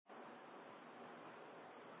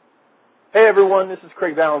Hey everyone, this is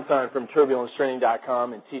Craig Valentine from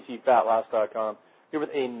TurbulenceTraining.com and TTFatLoss.com here with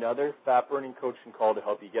another fat burning coaching call to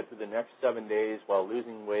help you get through the next 7 days while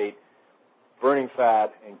losing weight, burning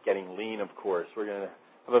fat, and getting lean, of course. We're going to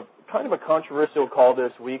have a kind of a controversial call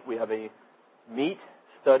this week. We have a meat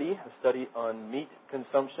study, a study on meat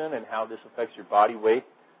consumption and how this affects your body weight.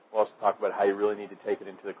 We'll also talk about how you really need to take it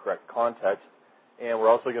into the correct context. And we're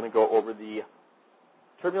also going to go over the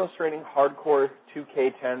Turbulence Training Hardcore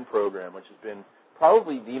 2K10 program, which has been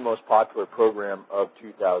probably the most popular program of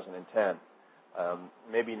 2010.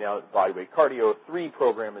 Maybe now that Bodyweight Cardio 3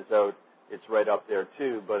 program is out, it's right up there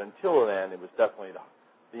too, but until then, it was definitely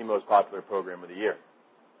the most popular program of the year.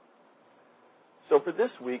 So for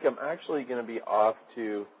this week, I'm actually going to be off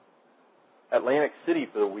to Atlantic City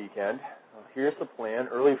for the weekend. Here's the plan.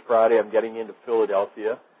 Early Friday, I'm getting into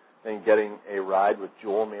Philadelphia and getting a ride with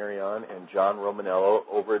Joel Marion and John Romanello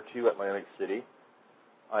over to Atlantic City.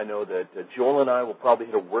 I know that Joel and I will probably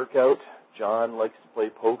hit a workout. John likes to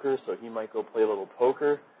play poker, so he might go play a little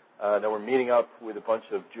poker. Then we're meeting up with a bunch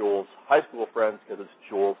of Joel's high school friends because it's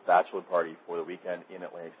Joel's bachelor party for the weekend in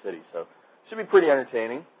Atlantic City. So it should be pretty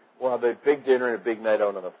entertaining. We'll have a big dinner and a big night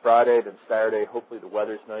out on a Friday. Then Saturday, hopefully the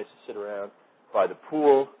weather's nice to sit around by the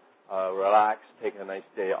pool, relax, take a nice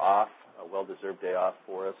day off, a well-deserved day off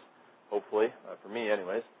for us. Hopefully, for me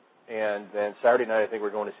anyways. And then Saturday night, I think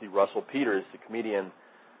we're going to see Russell Peters, the comedian,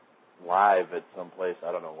 live at some place,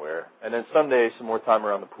 I don't know where. And then Sunday, some more time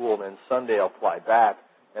around the pool. And then Sunday, I'll fly back.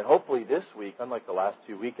 And hopefully this week, unlike the last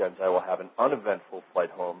 2 weekends, I will have an uneventful flight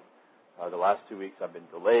home. The last 2 weeks, I've been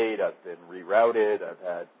delayed. I've been rerouted. I've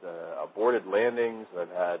had aborted landings. I've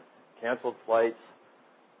had canceled flights.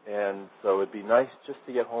 And so it'd be nice just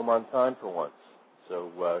to get home on time for once.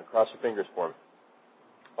 So cross your fingers for me.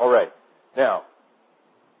 All right. Now,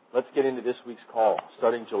 let's get into this week's call.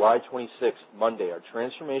 Starting July 26th, Monday, our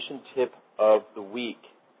transformation tip of the week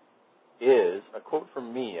is a quote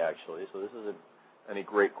from me, actually. So this isn't any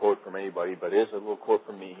great quote from anybody, but it is a little quote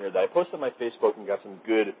from me here that I posted on my Facebook and got some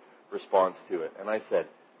good response to it. And I said,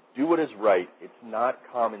 do what is right. It's not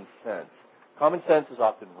common sense. Common sense is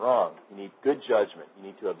often wrong. You need good judgment. You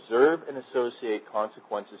need to observe and associate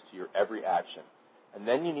consequences to your every action. And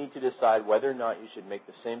then you need to decide whether or not you should make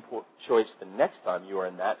the same choice the next time you are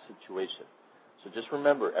in that situation. So just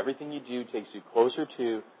remember, everything you do takes you closer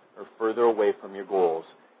to or further away from your goals,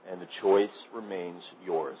 and the choice remains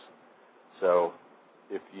yours. So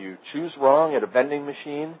if you choose wrong at a vending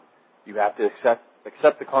machine, you have to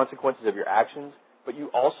accept the consequences of your actions, but you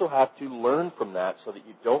also have to learn from that so that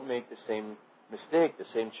you don't make the same mistake, the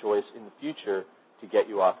same choice in the future to get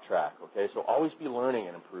you off track. Okay? So always be learning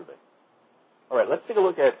and improving. All right, let's take a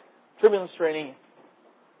look at Turbulence Training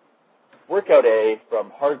Workout A from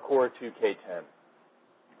Hardcore 2K10.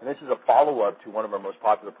 And this is a follow-up to one of our most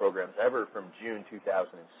popular programs ever from June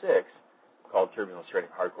 2006 called Turbulence Training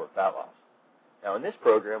Hardcore Fat Loss. Now, in this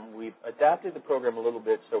program, we've adapted the program a little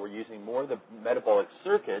bit so we're using more of the metabolic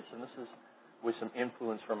circuits, and this is with some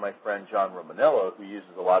influence from my friend John Romanello, who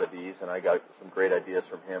uses a lot of these, and I got some great ideas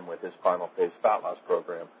from him with his Final Phase Fat Loss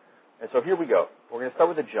program. And so here we go. We're going to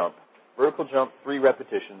start with a jump. Vertical jump, 3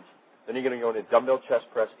 repetitions. Then you're going to go into dumbbell chest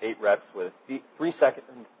press, 8 reps with 3-second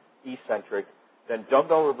eccentric. Then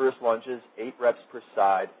dumbbell reverse lunges, 8 reps per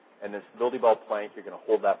side. And this stability ball plank, you're going to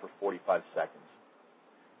hold that for 45 seconds.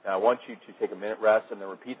 Now I want you to take a minute rest and then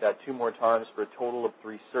repeat that 2 more times for a total of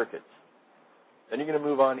 3 circuits. Then you're going to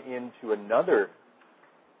move on into another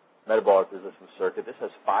metabolic resistance circuit. This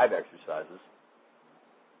has 5 exercises.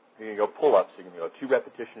 You're going to go pull-ups. You're going to go 2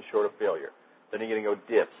 repetitions short of failure. Then you're going to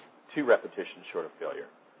go dips. 2 repetitions short of failure.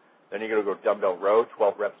 Then you're going to go dumbbell row,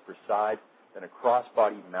 12 reps per side. Then a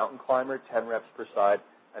cross-body mountain climber, 10 reps per side.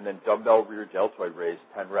 And then dumbbell rear deltoid raise,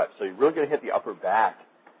 10 reps. So you're really going to hit the upper back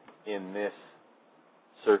in this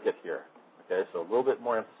circuit here. Okay, so a little bit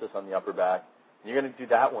more emphasis on the upper back. And you're going to do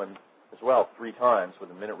that one as well 3 times with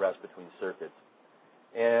a minute rest between circuits.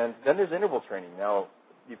 And then there's interval training. Now,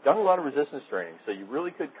 you've done a lot of resistance training, so you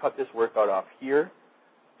really could cut this workout off here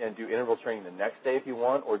and do interval training the next day if you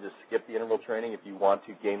want, or just skip the interval training if you want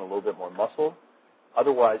to gain a little bit more muscle.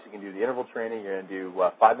 Otherwise, you can do the interval training. You're going to do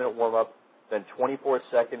 5-minute warm-up, then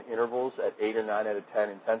 24-second intervals at 8 or 9 out of 10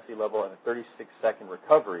 intensity level, and a 36-second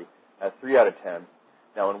recovery at 3 out of 10.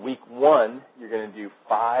 Now, in week 1, you're going to do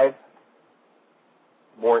 5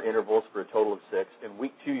 more intervals for a total of 6. In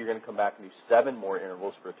week 2, you're going to come back and do 7 more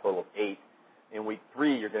intervals for a total of 8. In week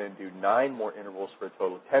 3, you're going to do 9 more intervals for a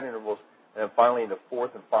total of 10 intervals. And then finally, in the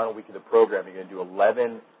 4th and final week of the program, you're going to do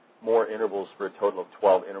 11 more intervals for a total of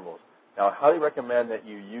 12 intervals. Now, I highly recommend that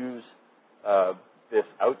you use this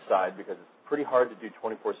outside because it's pretty hard to do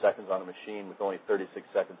 24 seconds on a machine with only 36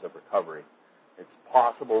 seconds of recovery. It's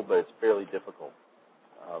possible, but it's fairly difficult.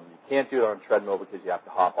 You can't do it on a treadmill because you have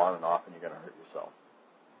to hop on and off and you're going to hurt yourself.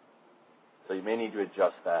 So you may need to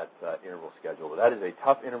adjust that interval schedule. But that is a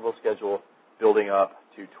tough interval schedule building up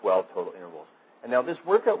to 12 total intervals. And now this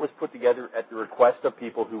workout was put together at the request of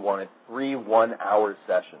people who wanted 3 one-hour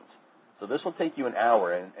sessions. So this will take you an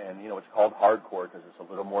hour, and it's called hardcore because it's a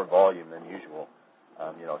little more volume than usual.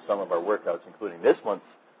 Some of our workouts, including next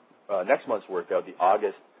month's workout, the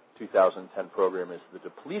August 2010 program, is the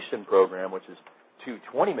depletion program, which is 2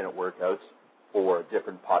 20-minute workouts for a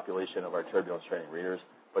different population of our turbulence training readers.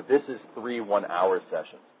 But this is 3 one-hour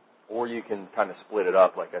sessions. Or you can kind of split it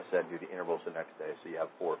up, like I said, do the intervals the next day, so you have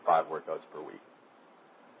 4 or 5 workouts per week.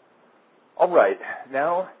 All right,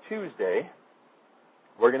 now Tuesday,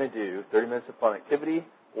 we're going to do 30 minutes of fun activity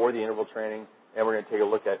or the interval training, and we're going to take a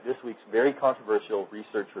look at this week's very controversial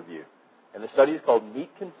research review. And the study is called Meat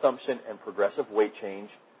Consumption and Progressive Weight Change,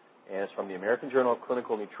 and it's from the American Journal of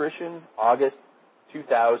Clinical Nutrition, August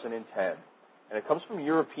 2010. And it comes from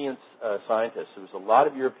European scientists. There was a lot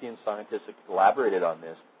of European scientists that collaborated on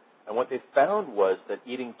this, and what they found was that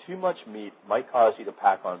eating too much meat might cause you to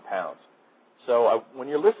pack on pounds. So when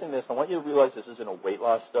you're listening to this, I want you to realize this isn't a weight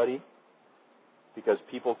loss study, because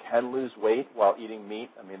people can lose weight while eating meat.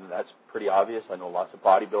 I mean, that's pretty obvious. I know lots of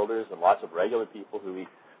bodybuilders and lots of regular people who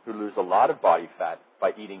lose a lot of body fat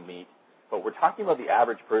by eating meat. But we're talking about the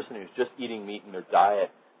average person who's just eating meat in their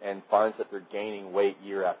diet and finds that they're gaining weight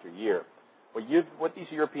year after year. What these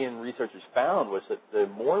European researchers found was that the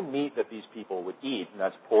more meat that these people would eat, and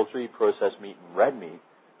that's poultry, processed meat, and red meat,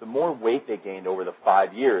 the more weight they gained over the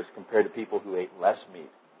 5 years compared to people who ate less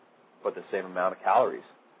meat, but the same amount of calories.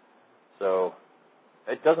 So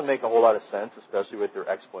it doesn't make a whole lot of sense, especially with their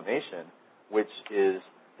explanation, which is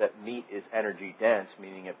that meat is energy dense,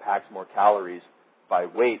 meaning it packs more calories by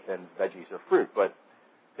weight than veggies or fruit. But,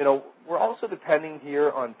 we're also depending here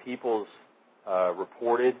on people's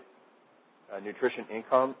reported nutrition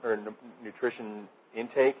income or nutrition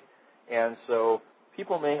intake. And so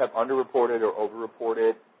people may have underreported or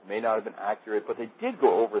overreported, may not have been accurate, but they did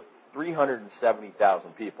go over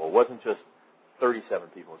 370,000 people. It wasn't just 37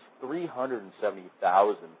 people. It's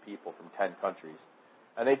 370,000 people from 10 countries.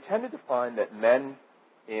 And they tended to find that men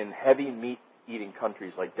in heavy meat-eating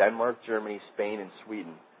countries like Denmark, Germany, Spain, and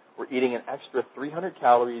Sweden were eating an extra 300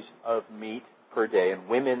 calories of meat per day, and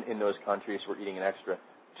women in those countries were eating an extra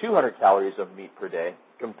 200 calories of meat per day,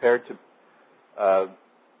 compared to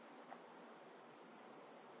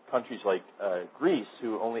countries like Greece,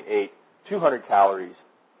 who only ate 200 calories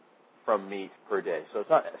from meat per day. So it's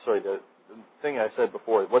not, the thing I said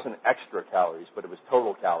before, it wasn't extra calories, but it was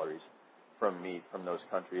total calories from meat from those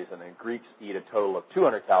countries. And then Greeks eat a total of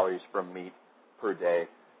 200 calories from meat per day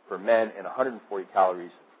for men and 140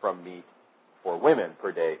 calories from meat for women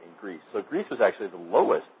per day in Greece. So Greece was actually the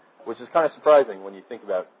lowest, which is kind of surprising when you think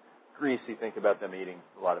about Greece. You think about them eating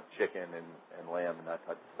a lot of chicken and lamb and that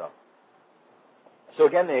type of stuff. So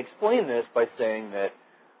again, they explain this by saying that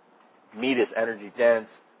meat is energy dense,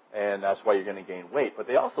 and that's why you're going to gain weight. But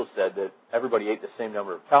they also said that everybody ate the same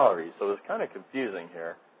number of calories, so it's kind of confusing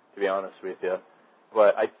here, to be honest with you.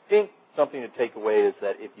 But I think something to take away is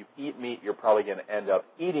that if you eat meat, you're probably going to end up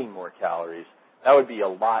eating more calories. That would be a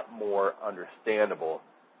lot more understandable.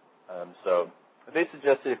 So they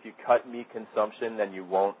suggested if you cut meat consumption, then you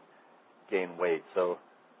won't gain weight. So,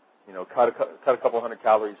 cut a couple hundred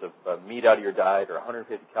calories of meat out of your diet, or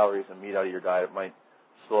 150 calories of meat out of your diet might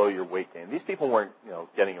slow your weight gain. These people weren't,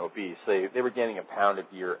 getting obese. They were gaining a pound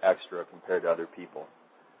a year extra compared to other people.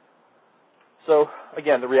 So,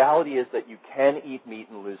 again, the reality is that you can eat meat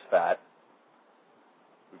and lose fat.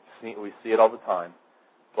 We see it all the time.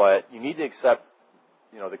 But you need to accept,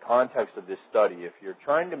 the context of this study. If you're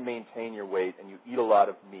trying to maintain your weight and you eat a lot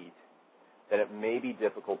of meat, then it may be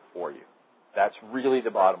difficult for you. That's really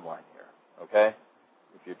the bottom line here, okay?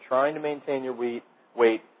 If you're trying to maintain your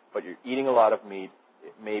weight, but you're eating a lot of meat,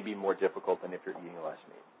 it may be more difficult than if you're eating less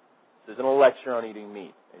meat. This isn't a lecture on eating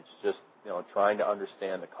meat. It's just, trying to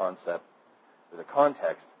understand the concept or the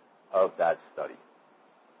context of that study.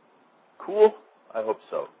 Cool? I hope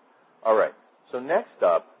so. All right. So next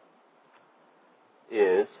up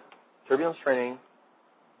is Turbulence Training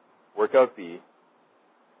Workout B,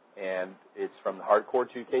 and it's from the Hardcore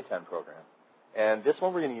 2K10 program. And this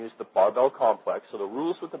one we're going to use the barbell complex. So the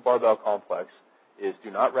rules with the barbell complex is do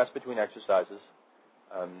not rest between exercises.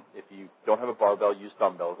 If you don't have a barbell, use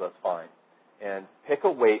dumbbells. That's fine. And pick a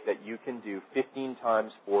weight that you can do 15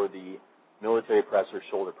 times for the military press or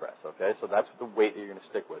shoulder press, okay? So that's the weight that you're going to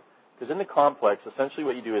stick with. Because in the complex, essentially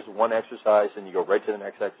what you do is one exercise and you go right to the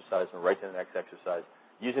next exercise and right to the next exercise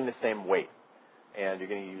using the same weight. And you're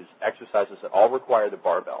going to use exercises that all require the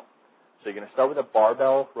barbell. So you're going to start with a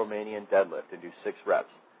barbell Romanian deadlift and do 6 reps.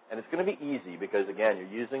 And it's going to be easy because, again, you're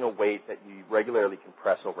using a weight that you regularly can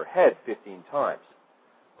press overhead 15 times.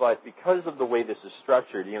 But because of the way this is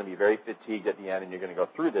structured, you're going to be very fatigued at the end, and you're going to go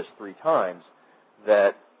through this 3 times,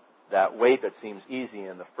 that weight that seems easy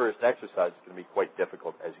in the first exercise is going to be quite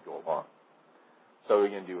difficult as you go along. So you're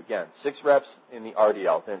going to do, again, 6 reps in the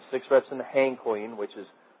RDL, then 6 reps in the hang clean, which is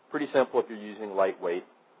pretty simple if you're using light weight.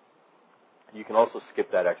 You can also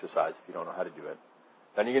skip that exercise if you don't know how to do it.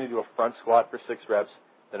 Then you're going to do a front squat for 6 reps,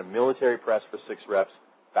 then a military press for 6 reps,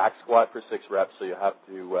 back squat for 6 reps, so you have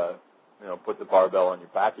to put the barbell on your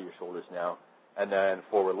back of your shoulders now, and then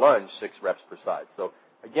forward lunge, 6 reps per side. So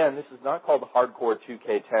again, this is not called the hardcore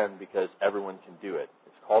 2K10 because everyone can do it.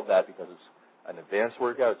 It's called that because it's an advanced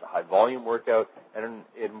workout, it's a high volume workout, and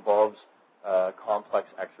it involves complex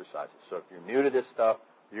exercises. So if you're new to this stuff,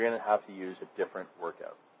 you're going to have to use a different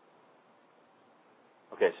workout.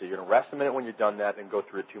 Okay, so you're going to rest a minute when you're done that and go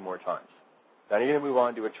through it 2 more times. Then you're going to move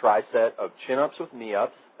on to a tri-set of chin-ups with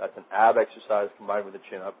knee-ups. That's an ab exercise combined with a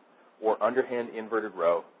chin-up, or underhand inverted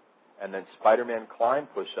row, and then Spider-Man climb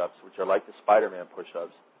push-ups, which are like the Spider-Man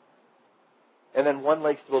push-ups, and then 1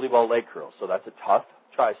 leg stability ball leg curl. So that's a tough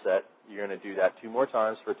tri-set. You're going to do that 2 more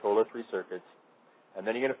times for a total of 3 circuits, and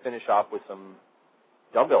then you're going to finish off with some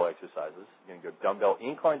dumbbell exercises. You're going to go dumbbell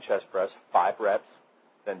incline chest press, 5 reps,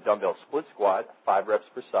 then dumbbell split squat, 5 reps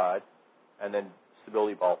per side, and then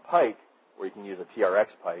stability ball pike, where you can use a TRX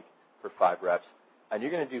pike for 5 reps. And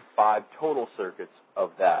you're going to do 5 total circuits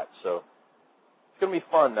of that. So it's going to be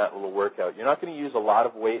fun, that little workout. You're not going to use a lot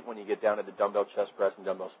of weight when you get down to the dumbbell chest press and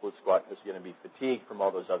dumbbell split squat because you're going to be fatigued from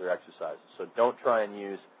all those other exercises. So don't try and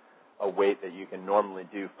use a weight that you can normally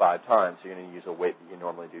do 5 times. You're going to use a weight that you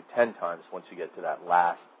normally do 10 times once you get to that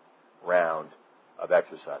last round of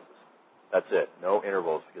exercises. That's it. No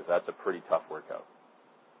intervals because that's a pretty tough workout.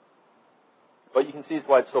 But you can see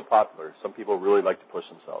why it's so popular. Some people really like to push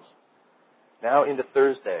themselves. Now into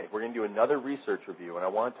Thursday, we're going to do another research review, and I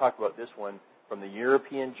want to talk about this one from the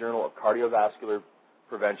European Journal of Cardiovascular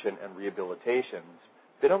Prevention and Rehabilitation.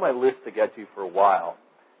 It's been on my list to get to for a while,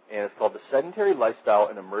 and it's called The Sedentary Lifestyle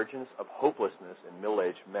and Emergence of Hopelessness in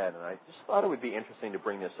Middle-Aged Men. And I just thought it would be interesting to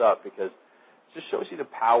bring this up because it just shows you the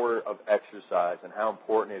power of exercise and how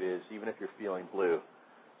important it is, even if you're feeling blue.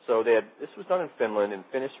 So this was done in Finland, and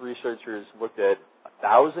Finnish researchers looked at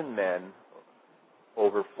 1,000 men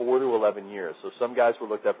over 4 to 11 years. So some guys were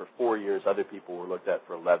looked at for 4 years, other people were looked at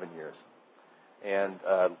for 11 years. And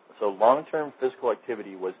so long-term physical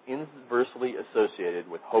activity was inversely associated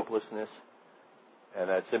with hopelessness, and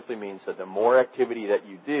that simply means that the more activity that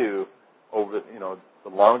you do the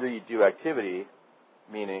longer you do activity,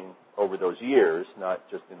 meaning over those years, not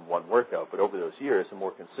just in one workout, but over those years, the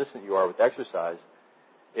more consistent you are with exercise,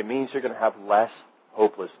 it means you're going to have less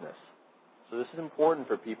hopelessness. So this is important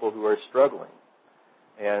for people who are struggling.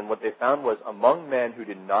 And what they found was among men who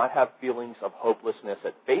did not have feelings of hopelessness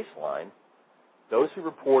at baseline, those who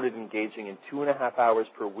reported engaging in 2.5 hours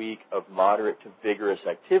per week of moderate to vigorous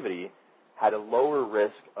activity had a lower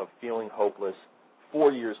risk of feeling hopeless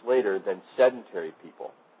 4 years later than sedentary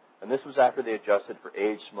people. And this was after they adjusted for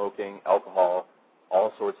age, smoking, alcohol,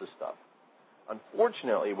 all sorts of stuff.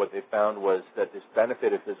 Unfortunately, what they found was that this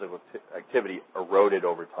benefit of physical activity eroded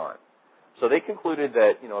over time. So they concluded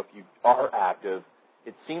that, if you are active,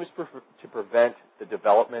 it seems to prevent the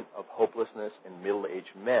development of hopelessness in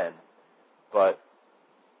middle-aged men, but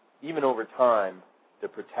even over time, the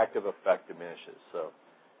protective effect diminishes. So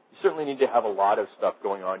you certainly need to have a lot of stuff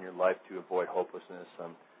going on in your life to avoid hopelessness.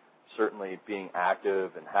 Certainly being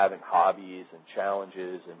active and having hobbies and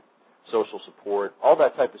challenges and social support, all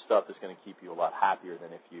that type of stuff is going to keep you a lot happier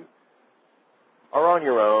than if you are on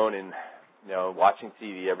your own and watching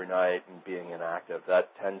TV every night and being inactive. That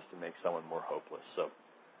tends to make someone more hopeless. So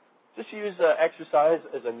just use exercise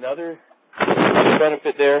as another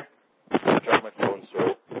benefit there. Drop my phone,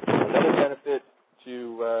 sorry. Another benefit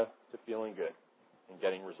to feeling good and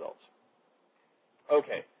getting results.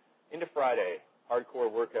 Okay, into Friday,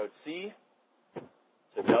 Hardcore Workout C.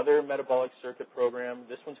 It's another metabolic circuit program.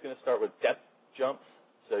 This one's going to start with depth jumps.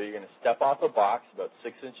 So you're going to step off a box about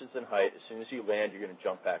 6 inches in height. As soon as you land, you're going to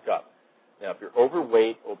jump back up. Now, if you're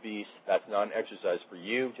overweight, obese, that's not an exercise for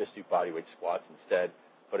you. Just do bodyweight squats instead.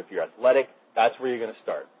 But if you're athletic, that's where you're going to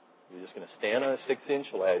start. You're just going to stand on a 6-inch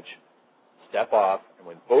ledge, step off, and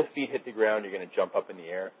when both feet hit the ground, you're going to jump up in the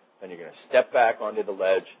air. Then you're going to step back onto the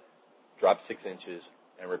ledge, drop 6 inches,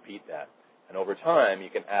 and repeat that. And over time, you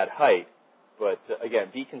can add height, But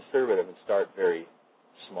again, be conservative and start very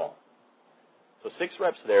small. So 6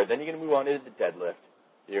 reps there. Then you're going to move on to the deadlift.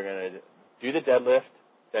 You're going to do the deadlift.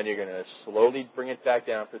 Then you're going to slowly bring it back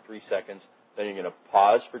down for 3 seconds. Then you're going to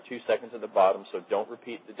pause for 2 seconds at the bottom. So don't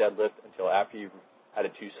repeat the deadlift until after you've had a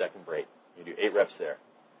 2-second break. You do 8 reps there.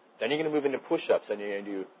 Then you're going to move into push-ups, and you're going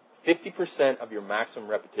to do 50% of your maximum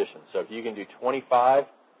repetition. So if you can do 25,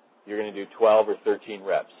 you're going to do 12 or 13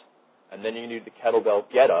 reps. And then you're going to do the kettlebell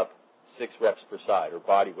get-up, 6 reps per side, or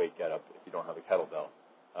body weight get-up if you don't have a kettlebell.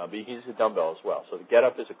 But you can use a dumbbell as well. So the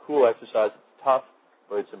get-up is a cool exercise. It's tough,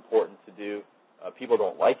 but it's important to do. People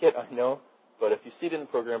don't like it, I know. But if you see it in the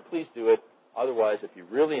program, please do it. Otherwise, if you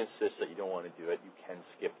really insist that you don't want to do it, you can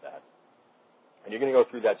skip that. And you're going to go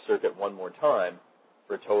through that circuit one more time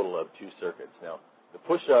for a total of 2 circuits. Now, the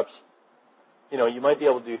push-ups, you might be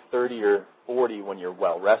able to do 30 or 40 when you're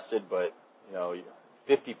well rested, but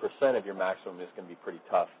 50% of your maximum is going to be pretty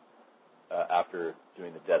tough after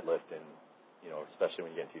doing the deadlift, and especially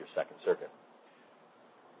when you get into your second circuit.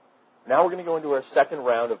 Now we're going to go into our second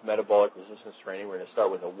round of metabolic resistance training. We're going to start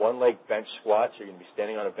with a 1-leg bench squat. So you're going to be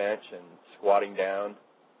standing on a bench and squatting down.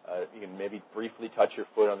 You can maybe briefly touch your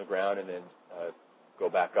foot on the ground and then go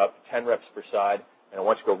back up. 10 reps per side. And I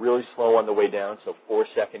want you to go really slow on the way down, so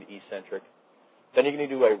 4-second eccentric. Then you're going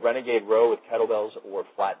to do a renegade row with kettlebells or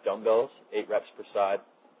flat dumbbells, 8 reps per side.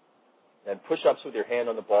 Then push-ups with your hand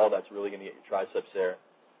on the ball. That's really going to get your triceps there.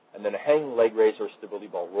 And then a hanging leg raise or stability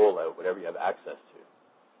ball rollout, whatever you have access to.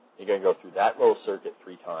 You're going to go through that little circuit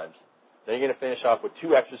 3 times. Then you're going to finish off with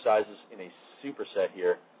 2 exercises in a superset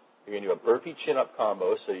here. You're going to do a burpee chin-up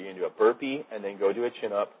combo. So you're going to do a burpee and then go do a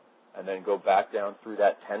chin-up and then go back down through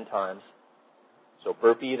that 10 times. So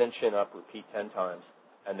burpee, then chin-up, repeat 10 times.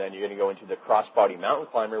 And then you're going to go into the cross-body mountain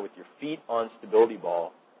climber with your feet on stability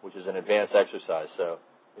ball, which is an advanced exercise. So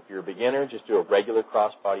if you're a beginner, just do a regular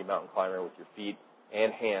cross-body mountain climber with your feet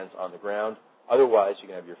and hands on the ground. Otherwise, you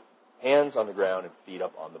can have your hands on the ground and feet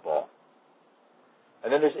up on the ball.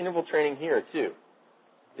 And then there's interval training here, too.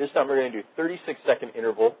 This time we're going to do 36-second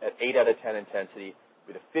interval at 8 out of 10 intensity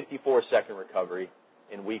with a 54-second recovery.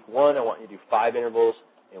 In week 1, I want you to do 5 intervals.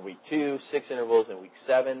 In week 2, 6 intervals. In week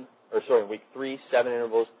 3, 7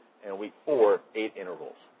 intervals. And in week 4, 8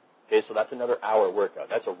 intervals. Okay, so that's another hour workout.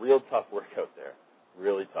 That's a real tough workout there.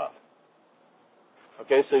 Really tough.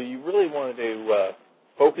 Okay, so you really want to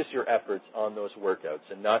focus your efforts on those workouts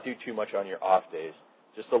and not do too much on your off days.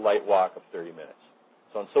 Just a light walk of 30 minutes.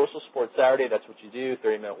 So on Social Sports Saturday, that's what you do,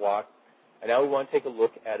 30-minute walk. And now we want to take a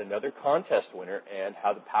look at another contest winner and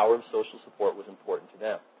how the power of social support was important to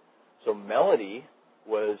them. So Melody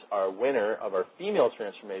was our winner of our female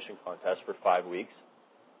transformation contest for 5 weeks.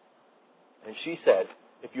 And she said,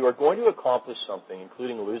 if you are going to accomplish something,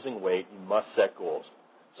 including losing weight, you must set goals.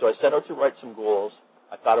 So I set out to write some goals.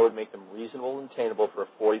 I thought I would make them reasonable and attainable for a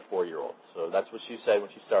 44-year-old. So that's what she said when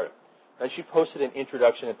she started. Then she posted an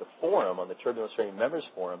introduction at the forum, on the Turbulence Training Members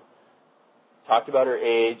Forum, talked about her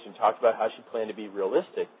age and talked about how she planned to be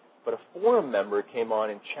realistic. But a forum member came on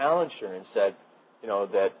and challenged her and said,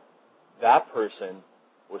 that person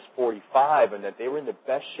was 45 and that they were in the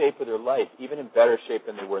best shape of their life, even in better shape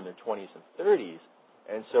than they were in their 20s and 30s.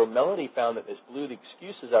 And so Melody found that this blew the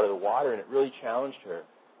excuses out of the water, and it really challenged her.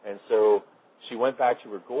 And so she went back to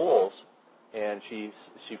her goals, and she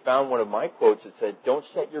found one of my quotes that said, don't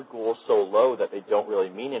set your goals so low that they don't really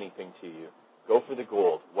mean anything to you. Go for the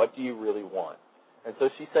gold. What do you really want? And so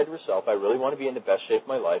she said to herself, I really want to be in the best shape of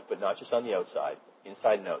my life, but not just on the outside,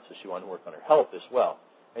 inside and out. So she wanted to work on her health as well.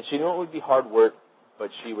 And she knew it would be hard work, but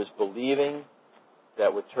she was believing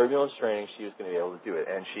that with turbulence training, she was going to be able to do it.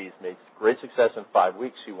 And she's made great success in 5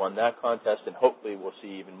 weeks. She won that contest, and hopefully we'll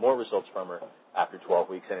see even more results from her after 12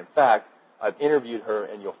 weeks. And in fact, I've interviewed her,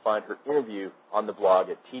 and you'll find her interview on the blog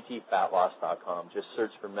at ttfatloss.com. Just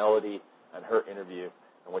search for Melody and her interview.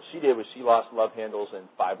 And what she did was she lost love handles in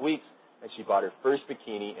 5 weeks, and she bought her first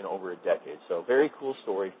bikini in over a decade. So very cool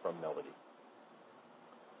story from Melody.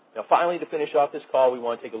 Now, finally, to finish off this call, we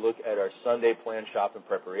want to take a look at our Sunday Plan Shop and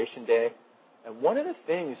Preparation Day. And one of the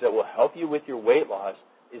things that will help you with your weight loss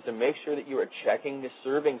is to make sure that you are checking the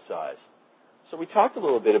serving size. So we talked a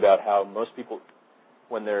little bit about how most people,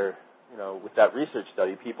 when they're, with that research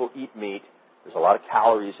study, people eat meat. There's a lot of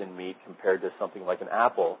calories in meat compared to something like an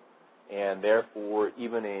apple. And therefore,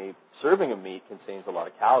 even a serving of meat contains a lot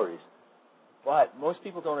of calories. But most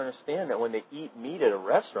people don't understand that when they eat meat at a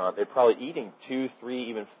restaurant, they're probably eating 2, 3,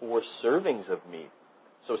 even 4 servings of meat.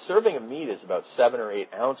 So a serving of meat is about 7 or 8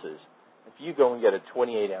 ounces. If you go and get a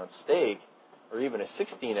 28-ounce steak or even a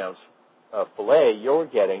 16-ounce filet, you're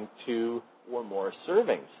getting 2 or more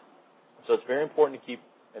servings. So it's very important to keep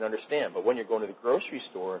and understand. But when you're going to the grocery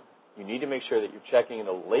store, you need to make sure that you're checking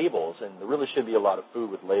the labels, and there really should be a lot of food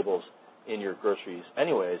with labels in your groceries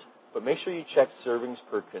anyways, but make sure you check servings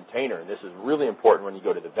per container. And this is really important when you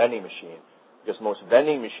go to the vending machine, because most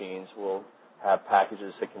vending machines will have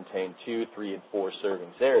packages that contain 2, 3, and 4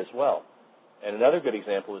 servings there as well. And another good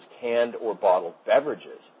example is canned or bottled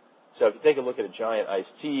beverages. So if you take a look at a giant iced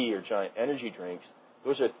tea or giant energy drinks,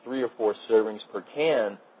 those are 3 or 4 servings per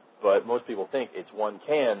can, but most people think it's 1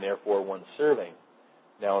 can, therefore 1 serving.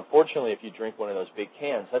 Now, unfortunately, if you drink one of those big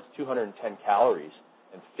cans, that's 210 calories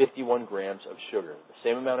and 51 grams of sugar, the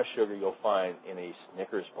same amount of sugar you'll find in a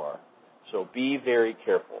Snickers bar. So be very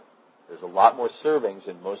careful. There's a lot more servings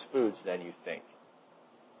in most foods than you think.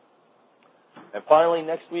 And finally,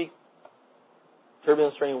 next week,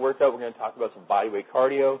 turbulence training workout, we're going to talk about some bodyweight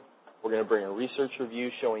cardio. We're going to bring a research review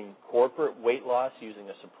showing corporate weight loss using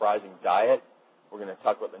a surprising diet. We're going to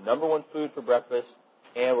talk about the number 1 food for breakfast,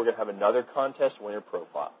 and we're going to have another contest winner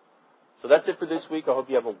profile. So that's it for this week. I hope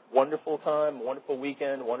you have a wonderful time, a wonderful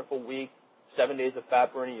weekend, a wonderful week. 7 days of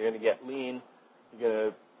fat burning. You're going to get lean. You're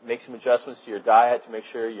going to make some adjustments to your diet to make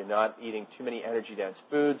sure you're not eating too many energy-dense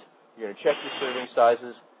foods. You're going to check your serving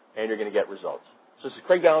sizes, and you're going to get results. So this is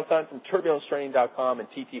Craig Ballantyne from TurbulenceTraining.com and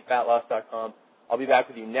TTFatLoss.com. I'll be back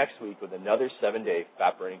with you next week with another 7-day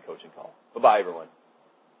fat burning coaching call. Bye-bye, everyone.